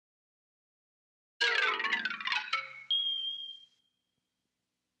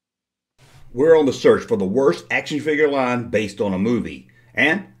We're on the search for the worst action figure line based on a movie.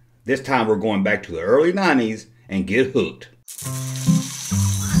 And this time we're going back to the early 90s and get hooked.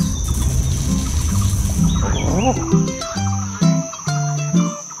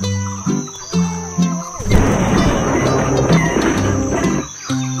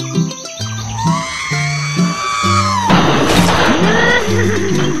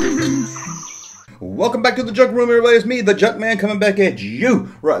 Welcome back to the Junk Room, everybody. It's me, the Junkman, coming back at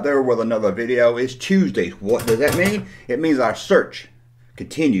you right there with another video. It's Tuesday. What does that mean? It means our search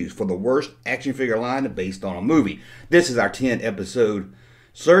continues for the worst action figure line based on a movie. This is our 10 episode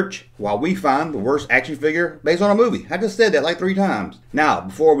search while we find the worst action figure based on a movie. I just said that like 3 times. Now,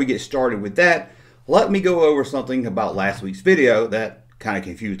 before we get started with that, let me go over something about last week's video that kind of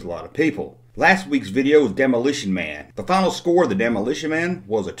confused a lot of people. Last week's video was Demolition Man. The final score of the Demolition Man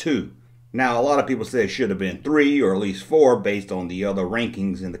was a 2. Now, a lot of people say it should have been 3 or at least 4 based on the other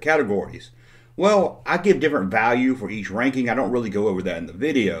rankings in the categories. Well, I give different value for each ranking. I don't really go over that in the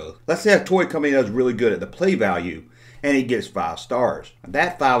video. Let's say a toy company does really good at the play value and it gets 5 stars.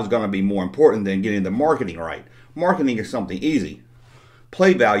 That 5 is going to be more important than getting the marketing right. Marketing is something easy.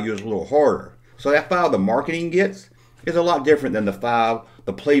 Play value is a little harder. So that 5 the marketing gets is a lot different than the 5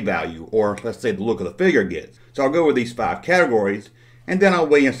 the play value, or let's say the look of the figure, gets. So I'll go over these 5 categories, and then I'll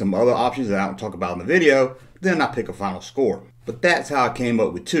weigh in some other options that I don't talk about in the video, then I'll pick a final score. But that's how I came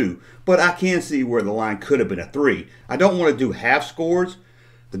up with 2. But I can see where the line could have been a 3. I don't want to do half scores.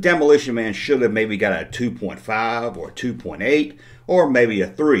 The Demolition Man should have maybe got a 2.5 or a 2.8 or maybe a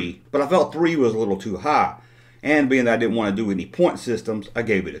 3. But I felt 3 was a little too high. And being that I didn't want to do any point systems, I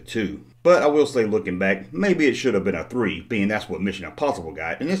gave it a 2. But I will say, looking back, maybe it should have been a 3, being that's what Mission Impossible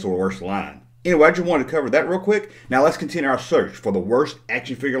got, and it's the worst line. Anyway, I just wanted to cover that real quick. Now let's continue our search for the worst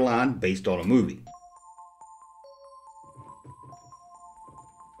action figure line based on a movie.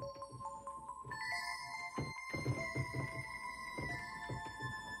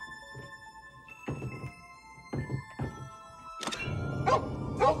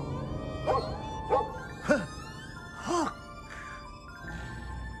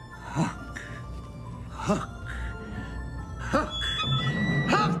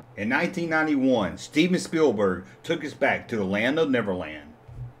 In 1991, Steven Spielberg took us back to the land of Neverland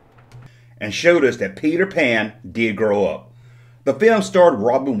and showed us that Peter Pan did grow up. The film starred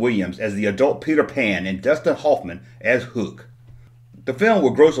Robin Williams as the adult Peter Pan and Dustin Hoffman as Hook. The film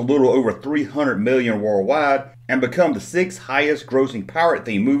would gross a little over $300 million worldwide and become the 6th highest grossing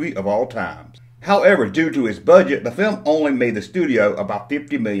pirate-themed movie of all time. However, due to its budget, the film only made the studio about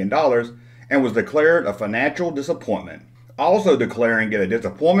 $50 million and was declared a financial disappointment. Also declaring it a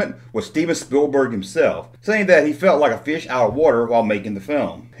disappointment was Steven Spielberg himself, saying that he felt like a fish out of water while making the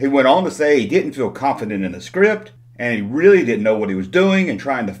film. He went on to say he didn't feel confident in the script, and he really didn't know what he was doing and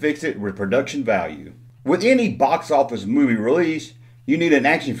trying to fix it with production value. With any box office movie release, you need an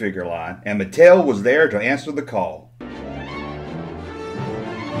action figure line, and Mattel was there to answer the call.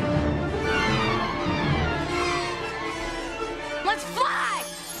 Let's fly!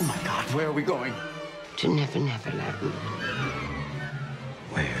 Oh my God, where are we going? To Never Never Land.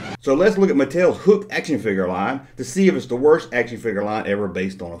 Where? So let's look at Mattel's Hook action figure line to see if it's the worst action figure line ever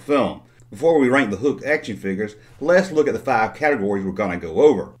based on a film. Before we rank the Hook action figures, let's look at the 5 categories we're going to go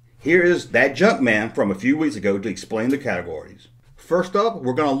over. Here is that Junkman from a few weeks ago to explain the categories. First up,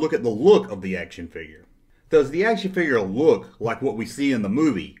 we're going to look at the look of the action figure. Does the action figure look like what we see in the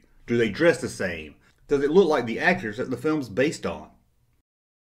movie? Do they dress the same? Does it look like the actors that the film's based on?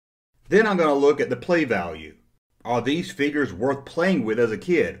 Then I'm going to look at the play value. Are these figures worth playing with as a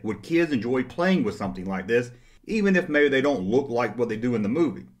kid? Would kids enjoy playing with something like this, even if maybe they don't look like what they do in the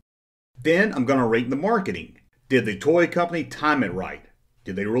movie? Then I'm going to rate the marketing. Did the toy company time it right?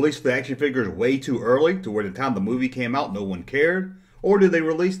 Did they release the action figures way too early to where the time the movie came out no one cared? Or did they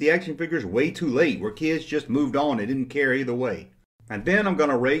release the action figures way too late where kids just moved on and didn't care either way? And then I'm going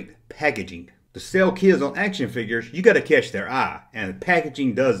to rate packaging. To sell kids on action figures, you got to catch their eye, and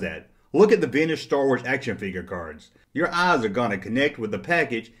packaging does that. Look at the vintage Star Wars action figure cards. Your eyes are going to connect with the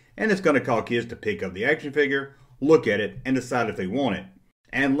package, and it's going to cause kids to pick up the action figure, look at it, and decide if they want it.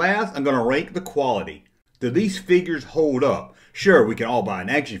 And last, I'm going to rank the quality. Do these figures hold up? Sure, we can all buy an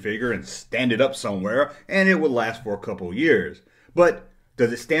action figure and stand it up somewhere, and it would last for a couple of years. But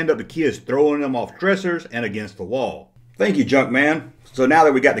does it stand up to kids throwing them off dressers and against the wall? Thank you, Junkman. So now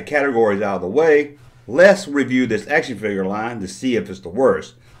that we got the categories out of the way, let's review this action figure line to see if it's the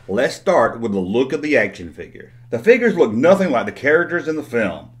worst. Let's start with the look of the action figure. The figures look nothing like the characters in the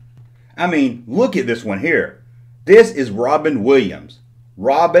film. I mean, look at this one here. This is Robin Williams.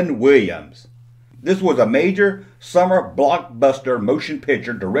 Robin Williams. This was a major summer blockbuster motion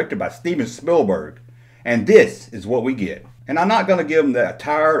picture directed by Steven Spielberg. And this is what we get. And I'm not going to give them the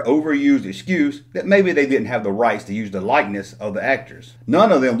tired, overused excuse that maybe they didn't have the rights to use the likeness of the actors.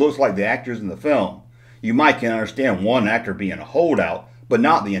 None of them looks like the actors in the film. You might can understand one actor being a holdout, but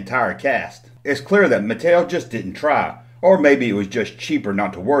not the entire cast. It's clear that Mattel just didn't try, or maybe it was just cheaper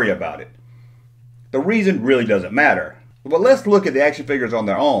not to worry about it. The reason really doesn't matter. But let's look at the action figures on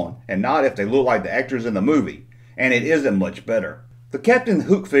their own, and not if they look like the actors in the movie. And it isn't much better. The Captain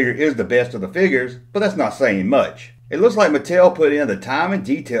Hook figure is the best of the figures, but that's not saying much. It looks like Mattel put in the time and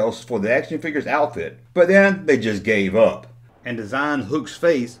details for the action figure's outfit, but then they just gave up and designed Hook's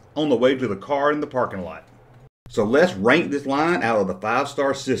face on the way to the car in the parking lot. So let's rank this line out of the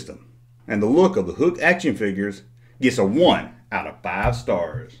 5-star system. And the look of the Hook action figures gets a 1 out of 5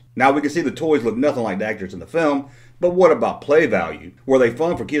 stars. Now we can see the toys look nothing like the actors in the film, but what about play value? Were they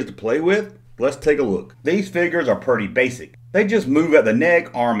fun for kids to play with? Let's take a look. These figures are pretty basic. They just move at the neck,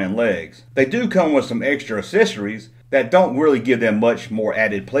 arm, and legs. They do come with some extra accessories that don't really give them much more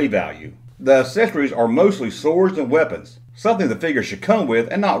added play value. The accessories are mostly swords and weapons, something the figure should come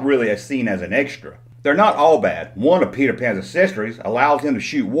with and not really seen as an extra. They're not all bad. One of Peter Pan's accessories allows him to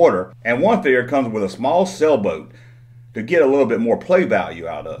shoot water, and one figure comes with a small sailboat to get a little bit more play value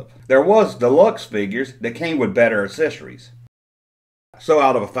out of. There was deluxe figures that came with better accessories. So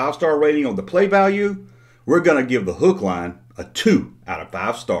out of a 5-star rating of the play value, we're going to give the Hook line a 2 out of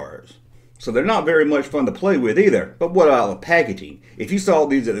 5 stars. So they're not very much fun to play with either, but what about the packaging? If you saw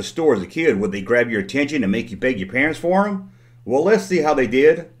these at the store as a kid, would they grab your attention and make you beg your parents for them? Well, let's see how they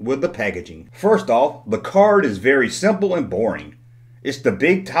did with the packaging. First off, the card is very simple and boring. It's the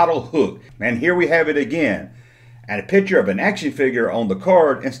big title Hook, and here we have it again, and a picture of an action figure on the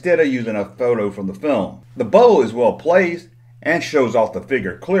card instead of using a photo from the film. The bow is well placed and shows off the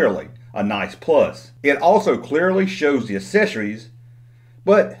figure clearly, a nice plus. It also clearly shows the accessories,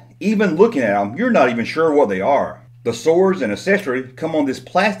 but even looking at them, you're not even sure what they are. The swords and accessories come on this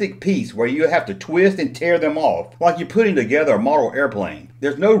plastic piece where you have to twist and tear them off, like you're putting together a model airplane.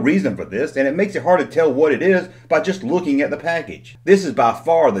 There's no reason for this, and it makes it hard to tell what it is by just looking at the package. This is by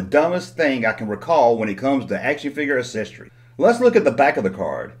far the dumbest thing I can recall when it comes to action figure accessories. Let's look at the back of the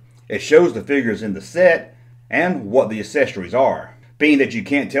card. It shows the figures in the set and what the accessories are. Being that you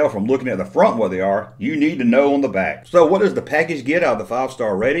can't tell from looking at the front what they are, you need to know on the back. So what does the package get out of the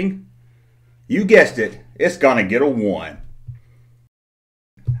 5-star rating? You guessed it, it's gonna get a 1.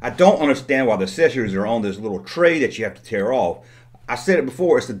 I don't understand why the accessories are on this little tray that you have to tear off. I said it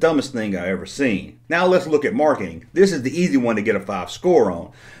before, it's the dumbest thing I've ever seen. Now let's look at marketing. This is the easy one to get a 5 score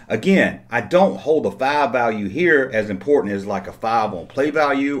on. Again, I don't hold the 5 value here as important as like a 5 on play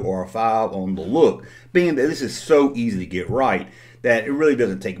value or a 5 on the look, being that this is so easy to get right that it really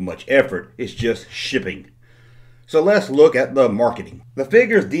doesn't take much effort, it's just shipping. So let's look at the marketing. The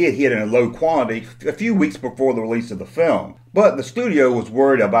figures did hit in a low quantity a few weeks before the release of the film, but the studio was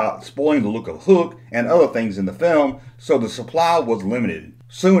worried about spoiling the look of Hook and other things in the film, so the supply was limited.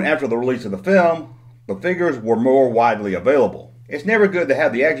 Soon after the release of the film, the figures were more widely available. It's never good to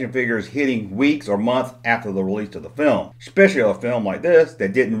have the action figures hitting weeks or months after the release of the film, especially a film like this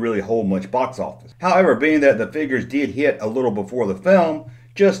that didn't really hold much box office. However, being that the figures did hit a little before the film,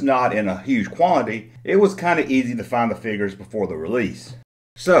 just not in a huge quantity, it was kind of easy to find the figures before the release.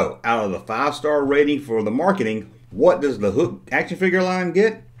 So, out of the 5-star rating for the marketing, what does the Hook action figure line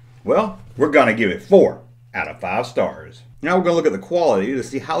get? Well, we're going to give it 4 out of 5 stars. Now we're going to look at the quality to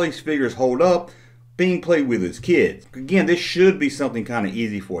see how these figures hold up being played with as kids. Again, this should be something kind of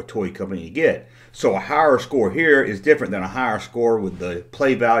easy for a toy company to get. So a higher score here is different than a higher score with the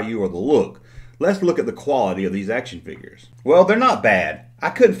play value or the look. Let's look at the quality of these action figures. Well, they're not bad.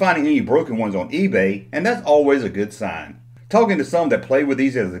 I couldn't find any broken ones on eBay, and that's always a good sign. Talking to some that played with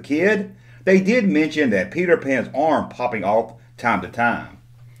these as a kid, they did mention that Peter Pan's arm popping off time to time.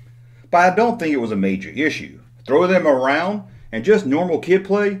 But I don't think it was a major issue. Throw them around and just normal kid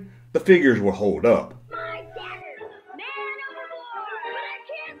play, the figures will hold up. My dagger! Man overboard! But I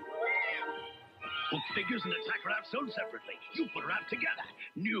can't swim! Hook figures and attack wraps sold separately. You put wrap together.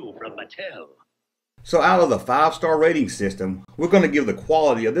 New from Mattel. So out of the 5-star rating system, we're going to give the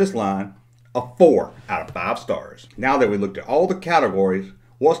quality of this line a 4 out of 5 stars. Now that we looked at all the categories,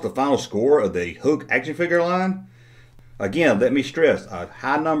 what's the final score of the Hook action figure line? Again, let me stress, a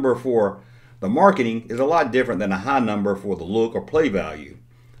high number for the marketing is a lot different than a high number for the look or play value.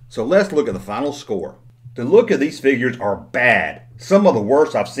 So let's look at the final score. The look of these figures are bad. Some of the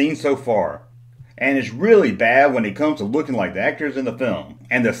worst I've seen so far. And it's really bad when it comes to looking like the actors in the film.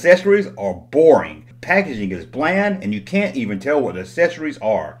 And the accessories are boring. packaging is bland, and you can't even tell what the accessories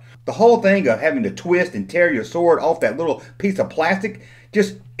are. The whole thing of having to twist and tear your sword off that little piece of plastic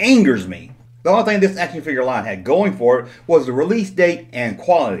just angers me. The only thing this action figure line had going for it was the release date and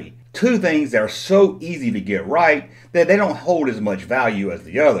quality. Two things that are so easy to get right that they don't hold as much value as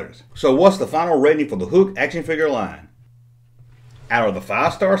the others. So what's the final rating for the Hook action figure line? Out of the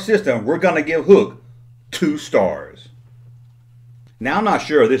 5-star system, we're going to give Hook 2 stars. Now, I'm not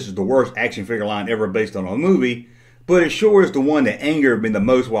sure if this is the worst action figure line ever based on a movie, but it sure is the one that angered me the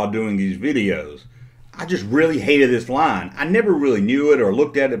most while doing these videos. I just really hated this line. I never really knew it or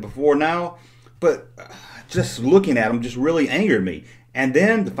looked at it before now, but just looking at them just really angered me. And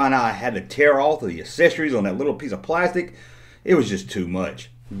then to find out I had to tear off the accessories on that little piece of plastic, it was just too much.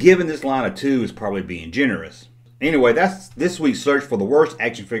 Giving this line a 2 is probably being generous. Anyway, that's this week's search for the worst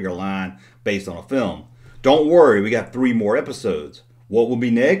action figure line based on a film. Don't worry, we got 3 more episodes. What will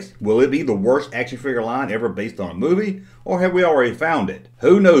be next? Will it be the worst action figure line ever based on a movie? Or have we already found it?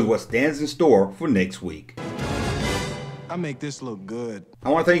 Who knows what stands in store for next week? I make this look good. I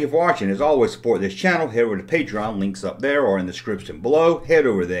want to thank you for watching. As always, support this channel. Head over to Patreon. Links up there or in the description below. Head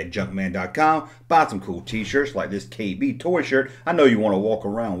over there at Junkman.com. Buy some cool t-shirts like this KB toy shirt. I know you want to walk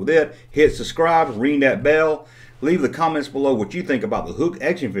around with it. Hit subscribe. Ring that bell. Leave the comments below what you think about the Hook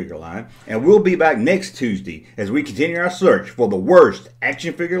action figure line. And we'll be back next Tuesday as we continue our search for the worst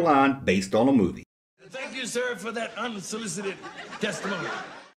action figure line based on a movie. Thank you, sir, for that unsolicited testimony.